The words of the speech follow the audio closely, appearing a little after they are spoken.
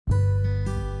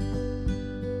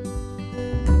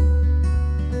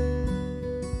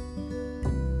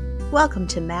Welcome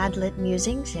to Mad Lit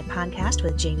Musings, a podcast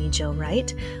with Jaime Jo Wright,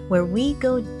 where we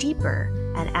go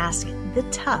deeper and ask the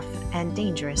tough and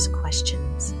dangerous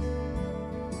questions.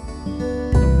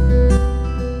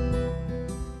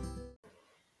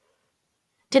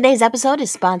 Today's episode is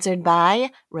sponsored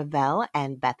by Revell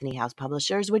and Bethany House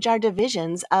Publishers, which are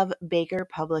divisions of Baker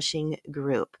Publishing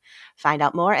Group. Find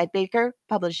out more at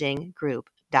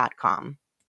bakerpublishinggroup.com.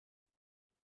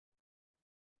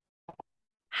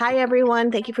 Hi,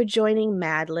 everyone. Thank you for joining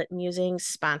Mad Lit Musings,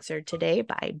 sponsored today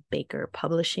by Baker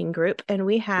Publishing Group. And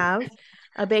we have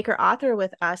a Baker author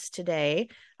with us today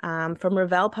from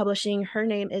Revell Publishing. Her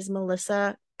name is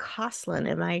Melissa Koslin.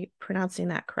 Am I pronouncing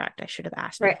that correct? I should have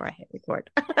asked before I hit record.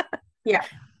 Yeah.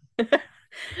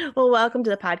 Well, welcome to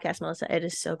the podcast, Melissa. It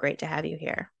is so great to have you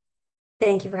here.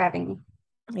 Thank you for having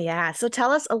me. Yeah. So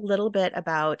tell us a little bit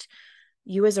about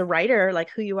you as a writer, like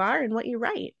who you are and what you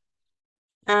write.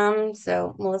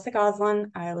 So Melissa Koslin,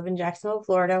 I live in Jacksonville,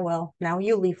 Florida. Well, now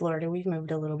Yulee, Florida. We've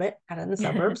moved a little bit out in the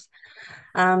suburbs.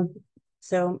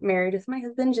 So married with my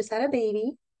husband, just had a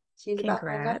baby. She's about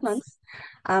 5 months.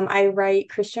 I write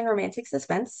Christian romantic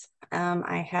suspense.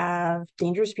 I have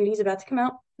Dangerous Beauties about to come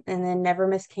out, and then Never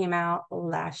Miss came out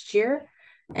last year.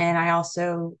 And I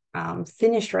also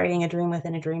finished writing A Dream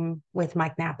Within a Dream with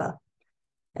Mike Napa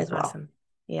as well. Awesome.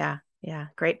 Yeah.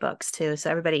 Great books too. So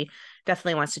everybody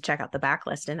definitely wants to check out the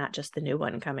backlist and not just the new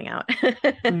one coming out.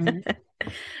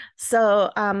 So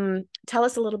tell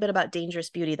us a little bit about Dangerous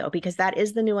Beauty, though, because that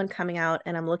is the new one coming out,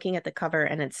 and I'm looking at the cover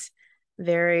and it's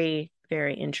very,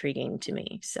 very intriguing to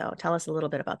me. So tell us a little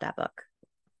bit about that book.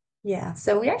 Yeah.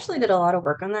 So we actually did a lot of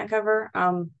work on that cover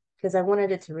because I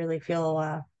wanted it to really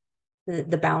feel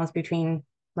the balance between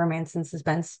romance and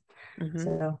suspense.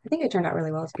 So I think it turned out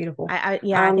really well. It's beautiful. I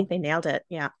think they nailed it.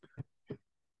 Yeah.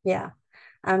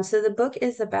 So the book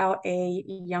is about a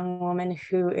young woman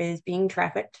who is being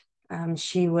trafficked.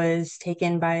 She was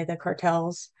taken by the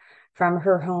cartels from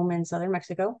her home in southern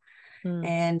Mexico.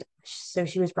 And so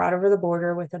she was brought over the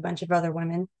border with a bunch of other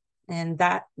women. And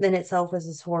that in itself was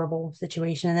this horrible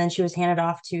situation. And then she was handed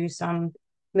off to some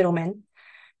middlemen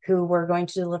who were going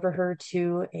to deliver her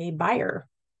to a buyer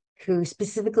who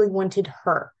specifically wanted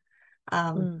her.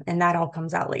 And that all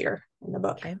comes out later in the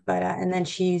book. Okay. But and then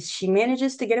she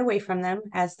manages to get away from them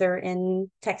as they're in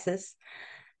Texas.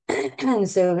 And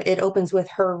so it opens with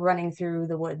her running through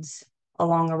the woods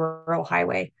along a rural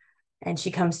highway. And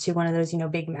she comes to one of those,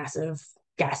 big, massive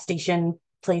gas station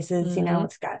places,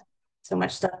 it's got so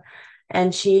much stuff.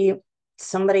 And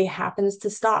somebody happens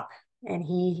to stop, and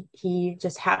he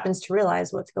just happens to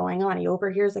realize what's going on. He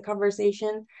overhears the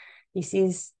conversation. He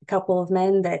sees a couple of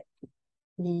men that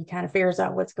he kind of figures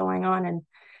out what's going on, and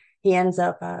he ends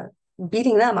up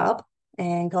beating them up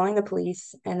and calling the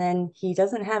police. And then he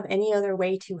doesn't have any other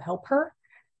way to help her,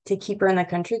 to keep her in the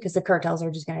country, because the cartels are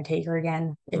just going to take her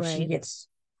again if she gets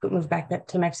moved back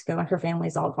to Mexico and her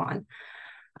family's all gone.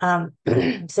 So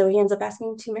he ends up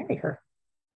asking to marry her.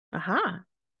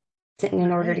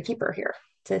 In order to keep her here,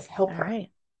 to help her. Right.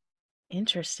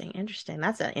 Interesting.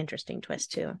 That's an interesting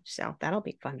twist too. So that'll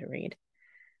be fun to read.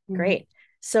 Great.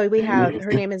 So we have,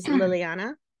 her name is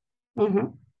Liliana,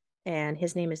 and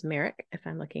his name is Merrick, if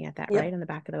I'm looking at that right in the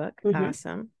back of the book.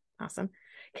 Awesome.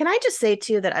 Can I just say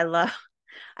too that I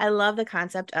love the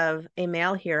concept of a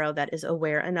male hero that is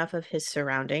aware enough of his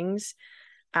surroundings.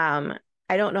 I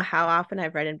don't know how often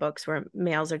I've read in books where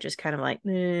males are just kind of like,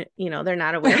 they're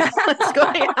not aware of what's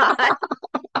going on.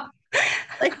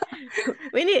 Like,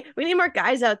 we need more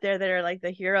guys out there that are like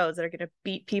the heroes that are going to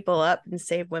beat people up and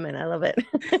save women. I love it.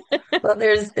 Well,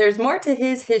 there's more to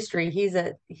his history. He's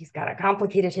got a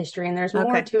complicated history, and there's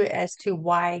more to it as to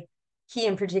why he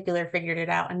in particular figured it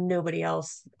out and nobody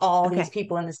else. All these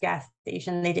people in this gas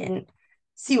station, they didn't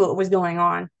see what was going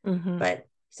on. But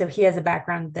so he has a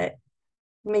background that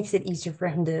makes it easier for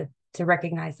him to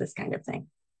recognize this kind of thing.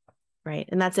 Right.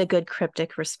 And that's a good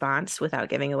cryptic response without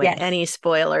giving away any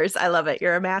spoilers. I love it.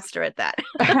 You're a master at that.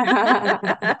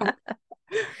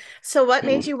 So what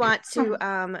made you want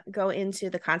to go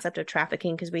into the concept of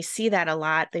trafficking? Because we see that a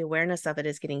lot. The awareness of it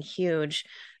is getting huge.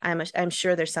 I'm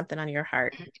sure there's something on your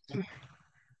heart.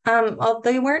 Well,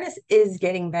 the awareness is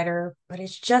getting better, but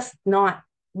it's just not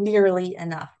nearly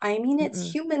enough. I mean,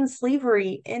 it's human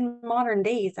slavery in modern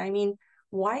days. I mean,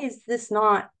 why is this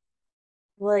not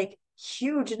like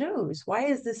huge news? Why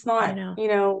is this not,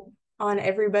 on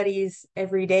everybody's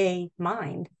everyday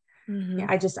mind?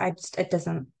 It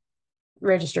doesn't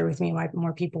register with me why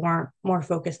more people aren't more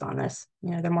focused on this.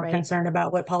 They're more concerned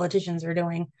about what politicians are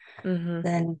doing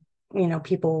than,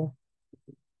 people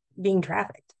being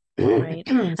trafficked. Right.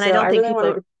 And so I don't think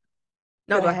people...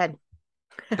 No, go ahead.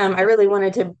 I really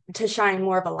wanted to shine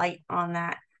more of a light on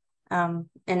that. And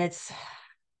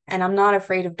I'm not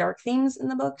afraid of dark themes in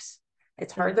the books.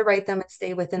 It's hard to write them and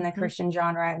stay within the Mm-hmm. Christian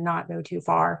genre and not go too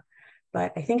far.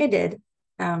 But I think I did.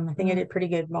 I think I Mm-hmm. did pretty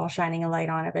good while shining a light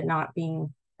on it, but not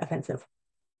being offensive.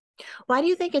 Why do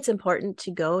you think it's important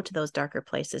to go to those darker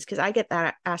places? Because I get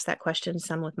that asked that question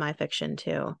some with my fiction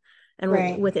too. And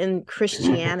Right. within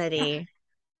Christianity,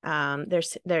 there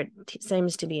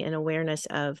seems to be an awareness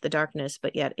of the darkness,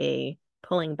 but yet a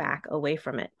pulling back away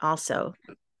from it also.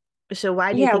 So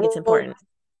why do you Yeah, think it's important?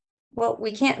 well,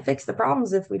 we can't fix the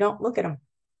problems if we don't look at them.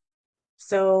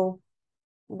 So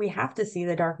we have to see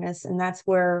the darkness, and that's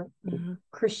where Mm-hmm.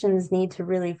 Christians need to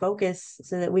really focus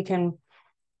so that we can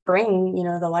bring,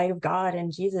 the light of God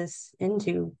and Jesus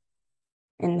into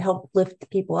and help lift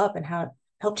people up and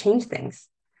help change things.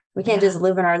 We can't Yeah, just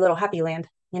live in our little happy land.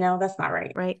 That's not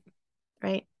right. right,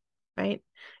 right, right.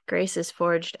 Grace is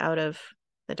forged out of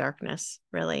the darkness,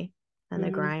 really, and the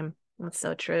Mm-hmm. grime. That's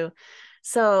so true.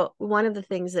 So one of the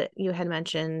things that you had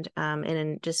mentioned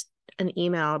in just an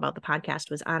email about the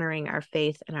podcast was honoring our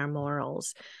faith and our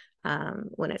morals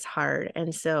when it's hard.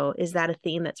 And so is that a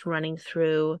theme that's running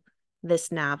through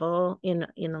this novel in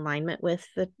alignment with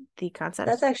the That's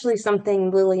concepts? actually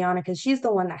something Liliana, because she's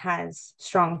the one that has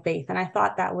strong faith. And I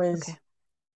thought that was Okay.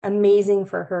 amazing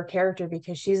for her character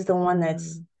because she's the one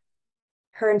Mm,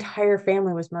 her entire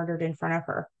family was murdered in front of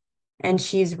her. And mm,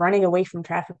 she's running away from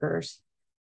traffickers.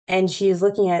 And she's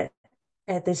looking at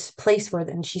this place where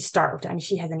then she's starved. I mean,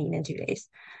 she hasn't eaten in 2 days.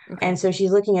 And okay. so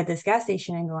she's looking at this gas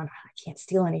station and going, "Oh, I can't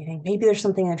steal anything. Maybe there's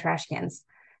something in the trash cans."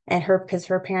 And because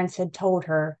her parents had told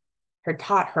her, had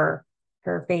taught her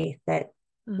faith that,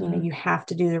 Mm-hmm. you have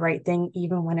to do the right thing,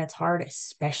 even when it's hard,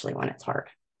 especially when it's hard.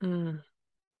 Mm.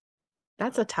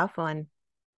 That's a tough one.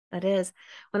 That is.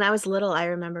 When I was little, I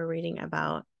remember reading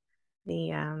about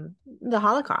the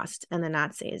Holocaust and the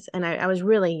Nazis, and I was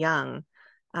really young.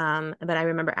 But I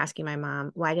remember asking my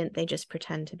mom, why didn't they just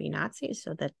pretend to be Nazis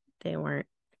so that they weren't,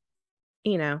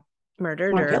 you know,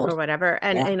 murdered Weren't or killed. whatever?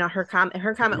 And Yeah. her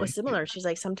comment was similar. She's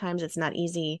like, sometimes it's not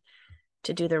easy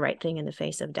to do the right thing in the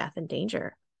face of death and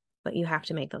danger, but you have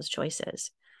to make those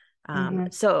choices. Mm-hmm.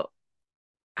 So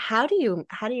how do you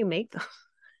make those?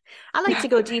 I like to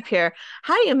go deep here.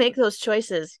 How do you make those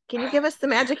choices? Can you give us the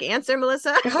magic answer,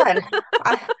 Melissa? God,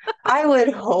 I I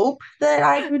would hope that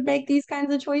I could make these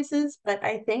kinds of choices, but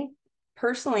I think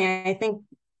personally, I think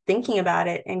thinking about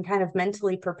it and kind of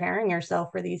mentally preparing yourself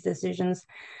for these decisions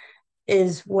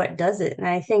is what does it. And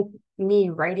I think me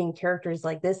writing characters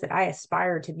like this that I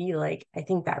aspire to be like, I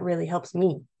think that really helps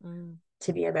me Mm,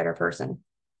 to be a better person.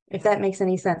 If yeah, that makes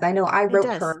any sense. I know I it wrote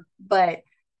does. her, but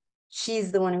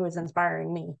she's the one who is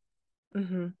inspiring me, if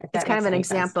It's that kind of makes an any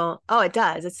sense. example. Oh, it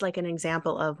does. It's like an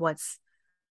example of what's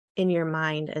in your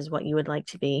mind as what you would like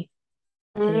to be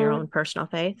in your Mm, own personal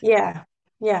faith. yeah,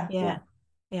 yeah, Yeah. yeah,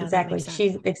 Yeah, that makes exactly. sense.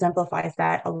 She exemplifies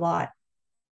that a lot.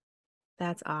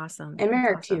 That's awesome. And That's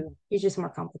Merrick awesome. too. He's just more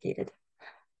complicated.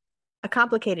 A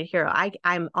complicated hero.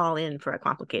 I'm all in for a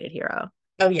complicated hero.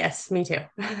 Oh yes, me too.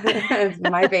 It's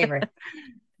my favorite.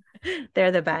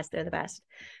 They're the best. They're the best.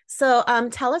 So,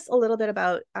 tell us a little bit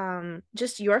about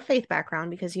just your faith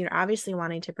background because you're obviously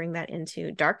wanting to bring that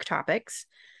into dark topics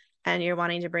and you're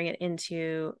wanting to bring it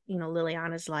into,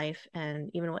 Liliana's life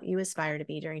and even what you aspire to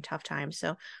be during tough times.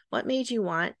 So, what made you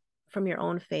want from your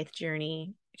own faith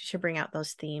journey to bring out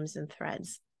those themes and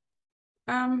threads?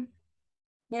 Um,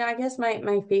 I guess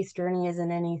my faith journey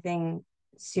isn't anything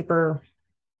super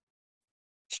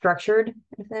structured,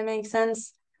 if that makes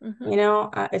sense.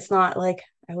 Mm-hmm. It's not like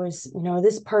I was,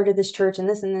 this part of this church and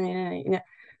this and then,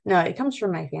 no, it comes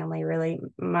from my family, really.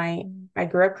 I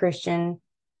grew up Christian,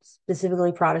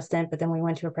 specifically Protestant, but then we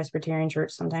went to a Presbyterian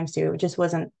church sometimes too. It just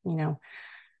wasn't,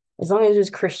 as long as it was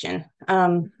Christian.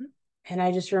 Mm-hmm. And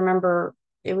I just remember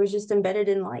it was just embedded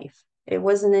in life. It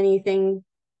wasn't anything,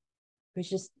 it was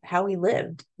just how we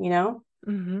lived.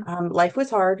 Mm-hmm. Life was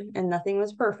hard and nothing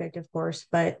was perfect, of course,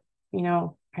 but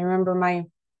I remember my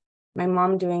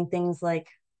mom doing things like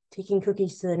taking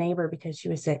cookies to the neighbor because she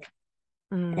was sick.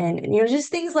 Mm. And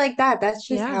just things like that. That's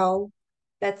just Yeah. how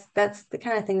that's the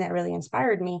kind of thing that really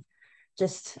inspired me.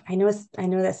 Just I know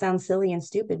that sounds silly and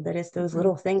stupid, but it's those Mm-mm.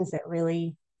 little things that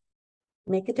really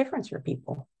make a difference for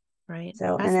people. Right.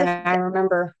 So, and That's then I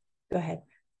remember, go ahead.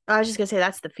 I was just gonna say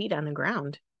that's the feet on the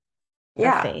ground of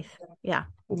Yeah, faith. Yeah.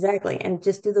 exactly. And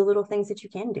just do the little things that you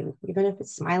can do, even if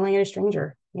it's smiling at a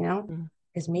stranger. Mm.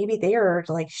 Because maybe they are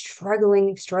like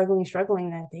struggling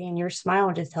that day, and your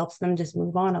smile just helps them just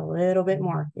move on a little bit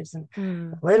more, gives them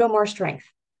Mm. a little more strength.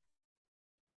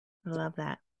 I love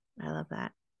that. I love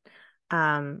that.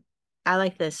 Um, I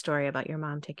like this story about your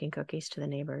mom taking cookies to the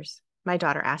neighbors. My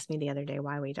daughter asked me the other day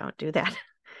why we don't do that.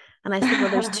 And I said, well,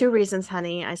 there's two reasons,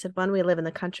 honey. I said, one, we live in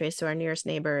the country, so our nearest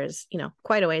neighbor is,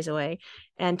 quite a ways away.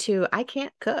 And two, I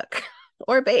can't cook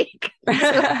or bake.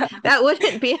 So that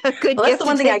wouldn't be a good Well, that's gift the to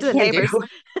one thing I take to the can do. neighbors.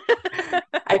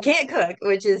 I can't cook,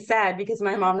 which is sad because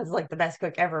my mom is like the best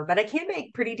cook ever, but I can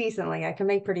bake pretty decently. I can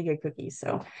make pretty good cookies.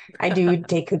 So I do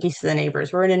take cookies to the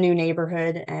neighbors. We're in a new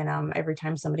neighborhood, and every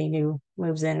time somebody new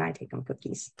moves in, I take them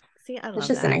cookies. See, I It's love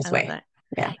just a that. I nice love way. that.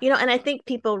 Yeah. And I think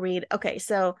people read, okay,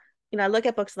 so, I look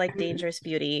at books like Dangerous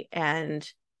Beauty and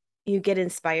you get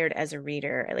inspired as a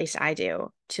reader, at least I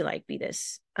do, to like be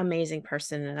this amazing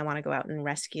person and I want to go out and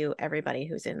rescue everybody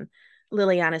who's in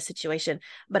Liliana's situation.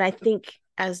 But I think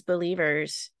as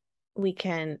believers, we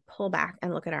can pull back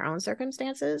and look at our own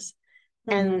circumstances.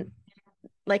 And Hmm.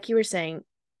 like you were saying,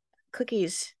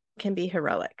 cookies can be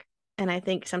heroic. And I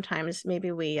think sometimes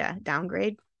maybe we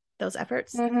downgrade those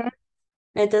efforts. Hmm.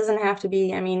 It doesn't have to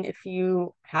be, I mean, if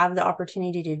you have the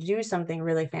opportunity to do something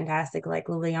really fantastic like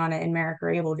Liliana and Merrick are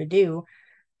able to do,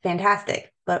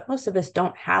 fantastic. But most of us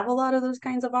don't have a lot of those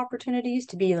kinds of opportunities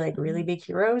to be like really Mhm. big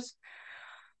heroes.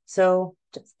 So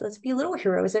just let's be little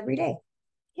heroes every day.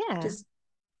 Yeah. Just,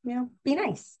 be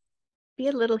nice. Be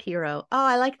a little hero. Oh,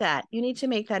 I like that. You need to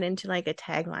make that into like a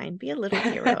tagline. Be a little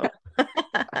hero.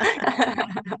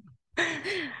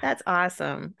 That's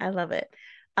awesome. I love it.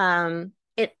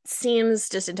 It seems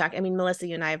just in talking, I mean, Melissa,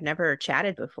 you and I have never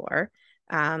chatted before.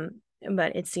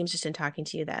 But it seems just in talking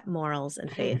to you that morals and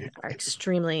faith are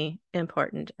extremely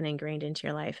important and ingrained into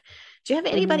your life. Do you have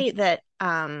Hmm. anybody that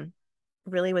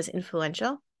really was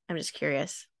influential? I'm just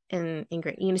curious.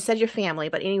 You said your family,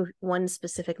 but any one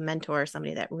specific mentor or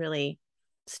somebody that really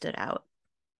stood out?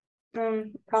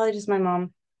 Probably just my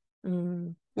mom.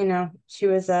 Mm, She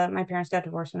was my parents got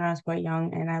divorced when I was quite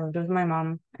young, and I lived with my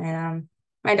mom. And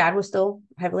my dad was still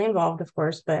heavily involved, of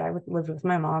course, but lived with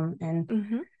my mom, and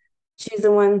hmm she's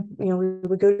the one. We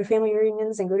would go to family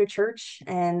reunions and go to church,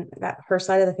 and that her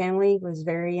side of the family was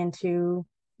very into,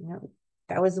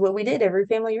 that was what we did every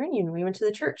family reunion. We went to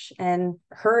the church, and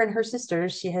her and her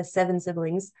sisters, she has seven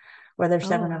siblings, where there's Oh,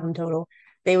 seven of wow. them total.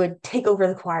 They would take over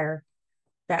the choir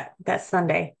that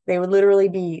Sunday. They would literally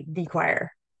be the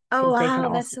choir Oh, because they can wow.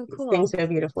 all That's so sing cool. so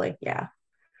beautifully. Yeah.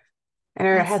 And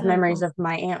I That's have so memories cool. of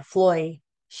my Aunt Floy.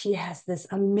 She has this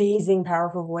amazing,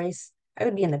 powerful voice. I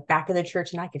would be in the back of the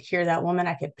church and I could hear that woman.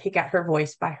 I could pick out her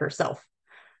voice by herself.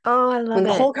 Oh, I When love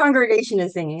the it. whole congregation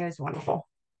is singing, it was wonderful.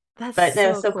 That's But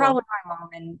no, so so cool. probably my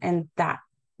mom and that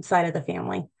side of the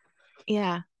family.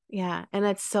 Yeah. Yeah. And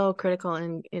that's so critical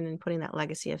in putting that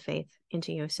legacy of faith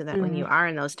into you so that when you Hmm. are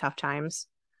in those tough times,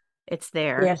 it's We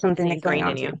there have and something to cling ingrained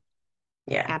on in to. you.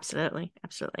 Yeah. Absolutely.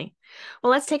 Absolutely. Well,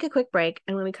 let's take a quick break.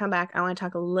 And when we come back, I want to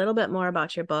talk a little bit more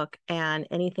about your book and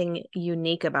anything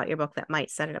unique about your book that might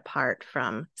set it apart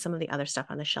from some of the other stuff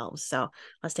on the shelves. So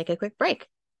let's take a quick break.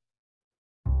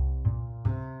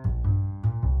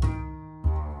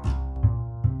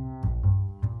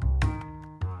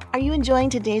 Are you enjoying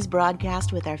today's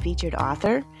broadcast with our featured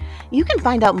author? You can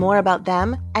find out more about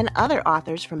them and other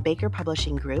authors from Baker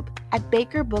Publishing Group at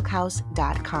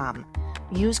bakerbookhouse.com.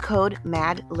 Use code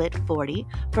MADLIT40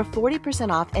 for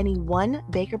 40% off any one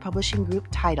Baker Publishing Group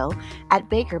title at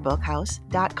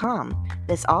bakerbookhouse.com.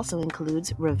 This also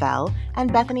includes Revell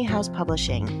and Bethany House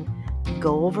Publishing.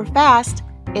 Go over fast.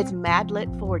 It's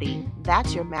MADLIT40.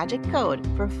 That's your magic code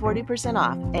for 40%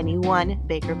 off any one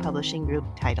Baker Publishing Group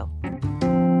title.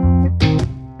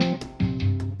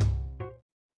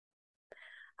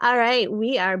 All right,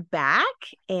 we are back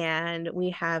and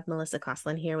we have Melissa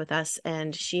Koslin here with us,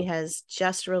 and she has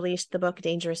just released the book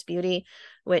Dangerous Beauty,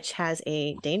 which has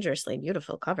a dangerously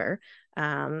beautiful cover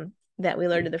that we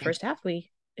learned in the first half. It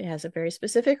has a very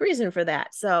specific reason for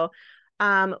that. So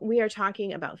we are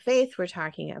talking about faith. We're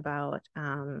talking about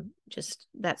just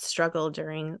that struggle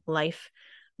during life.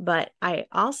 But I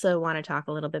also want to talk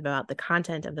a little bit about the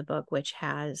content of the book, which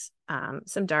has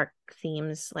some dark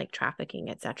themes like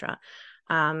trafficking, etc.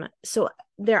 So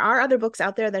there are other books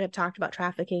out there that have talked about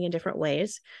trafficking in different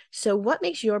ways. So what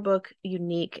makes your book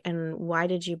unique and why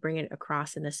did you bring it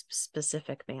across in this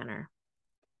specific manner?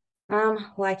 Well,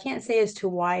 I can't say as to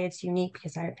why it's unique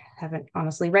because I haven't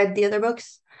honestly read the other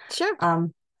books. Sure.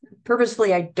 Um,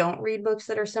 Purposefully, I don't read books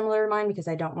that are similar to mine because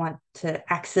I don't want to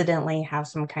accidentally have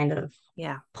some kind of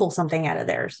Yeah, pull something out of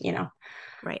theirs.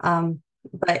 right. Um,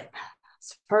 but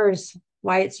as far as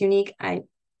why it's unique, I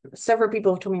several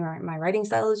people have told me my writing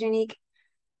style is unique,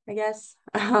 I guess.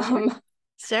 Sure.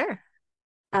 Sure.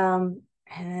 And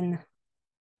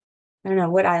I don't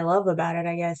know what I love about it,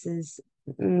 I guess, is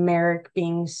Merrick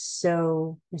being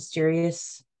so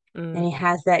mysterious. and he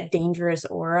has that dangerous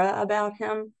aura about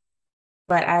him.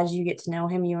 But as you get to know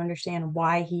him, you understand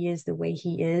why he is the way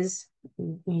he is.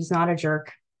 He's not a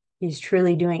jerk. He's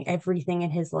truly doing everything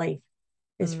in his life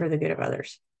is for Mm. the good of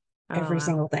others. Oh, Every wow.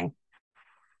 single thing.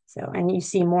 So, and you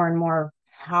see more and more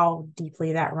how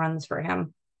deeply that runs for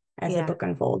him as the Yeah. book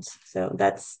unfolds. So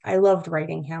I loved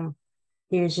writing him.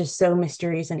 He was just so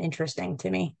mysterious and interesting to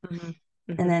me. Hmm.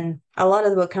 And Hmm. then a lot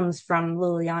of the book comes from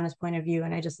Liliana's point of view.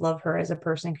 And I just love her as a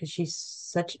person because she's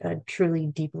such a truly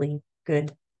deeply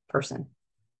good person.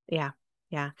 Yeah.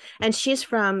 Yeah. And you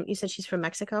said she's from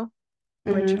Mexico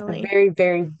A originally? very,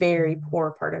 very, very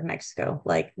poor part of Mexico.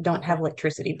 Like, don't have Okay.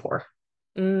 electricity poor.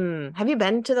 Have you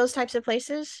been to those types of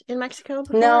places in Mexico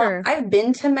before? No, Or? I've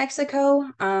been to Mexico,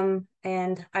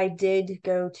 and I did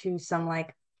go to some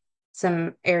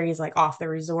areas like off the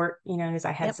resort, because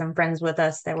I had Yep. some friends with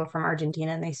us that were from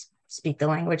Argentina and they speak the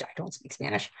language. I don't speak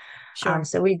Spanish. Sure.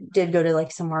 So we did go to like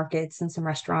some markets and some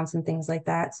restaurants and things like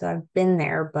that. So I've been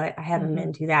there, but I haven't Hmm.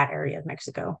 been to that area of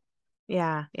Mexico.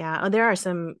 Yeah. Yeah. Oh, there are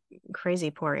some crazy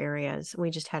poor areas. We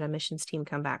just had a missions team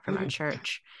come back from our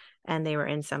church and they were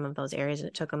in some of those areas and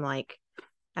it took them like,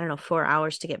 I don't know, 4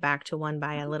 hours to get back to one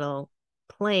by a little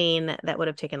plane that would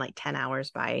have taken like 10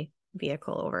 hours by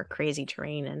vehicle over crazy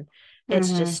terrain. And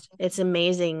Mm-hmm. it's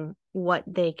amazing what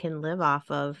they can live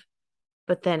off of.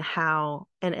 But then how,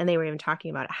 and they were even talking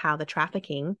about how the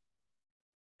trafficking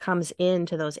comes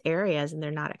into those areas and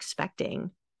they're not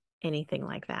expecting anything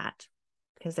like that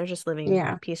because they're just living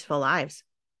Yeah. peaceful lives.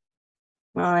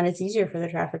 Well, and it's easier for the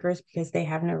traffickers because they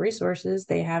have no resources.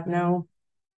 They have Mm-hmm.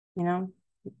 you know,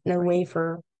 no Right. way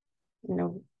for,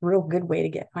 real good way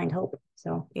to find help.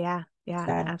 So Yeah. Yeah.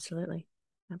 sad. Absolutely.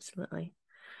 Absolutely.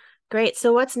 Great.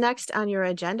 So what's next on your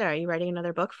agenda? Are you writing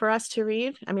another book for us to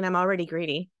read? I mean, I'm already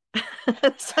greedy.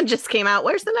 This one just came out.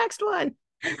 Where's the next one?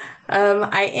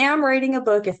 I am writing a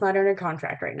book. It's not under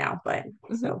contract right now, but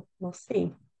Hmm. so we'll see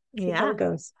how Yeah. it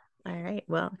goes. All right.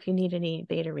 Well, if you need any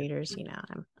beta readers,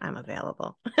 I'm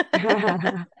available.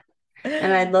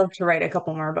 And I'd love to write a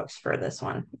couple more books for this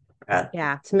one,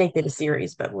 Yeah. to make it a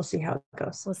series, but we'll see how it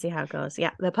goes. We'll see how it goes.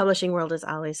 Yeah, the publishing world is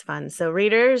always fun. So,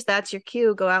 readers, that's your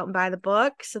cue. Go out and buy the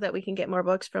book so that we can get more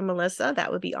books from Melissa.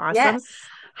 That would be awesome. Yes,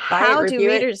 buy it, How do review it.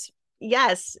 readers?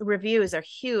 Yes, reviews are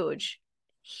huge,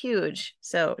 huge.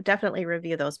 So, definitely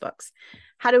review those books.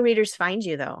 How do readers find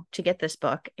you, though, to get this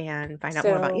book and find out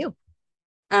more about So, you?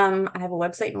 I have a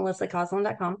website,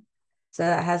 melissakoslin.com. So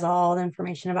that has all the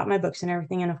information about my books and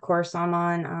everything. And of course, I'm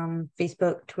on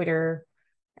Facebook, Twitter,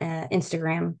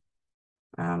 Instagram,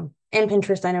 and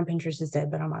Pinterest. I know Pinterest is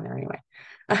dead, but I'm on there anyway.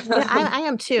 Yeah, I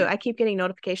am too. I keep getting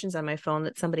notifications on my phone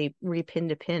that somebody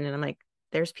repinned a pin, and I'm like,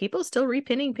 there's people still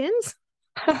repinning pins?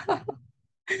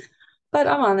 But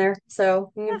I'm on there.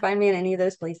 So you can find me in any of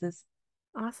those places.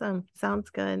 Awesome. Sounds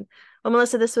good. Well,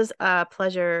 Melissa, this was a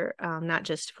pleasure, not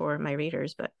just for my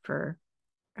readers, but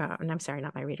and I'm sorry,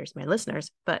 not my readers, my listeners,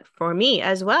 but for me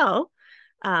as well,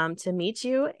 to meet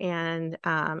you. And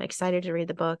excited to read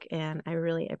the book. And I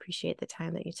really appreciate the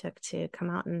time that you took to come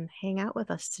out and hang out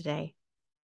with us today.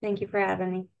 Thank you for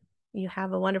having me. You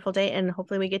have a wonderful day, and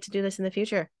hopefully we get to do this in the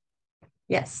future.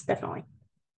 Yes, definitely.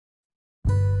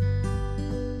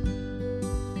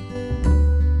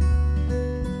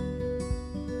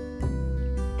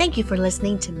 Thank you for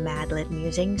listening to Madlit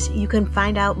Musings. You can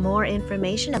find out more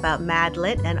information about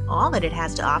Madlit and all that it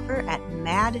has to offer at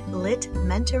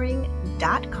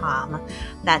madlitmentoring.com.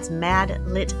 That's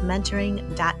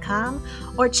madlitmentoring.com.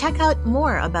 Or check out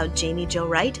more about Jaime Jo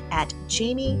Wright at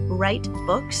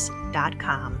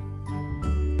jamiewrightbooks.com.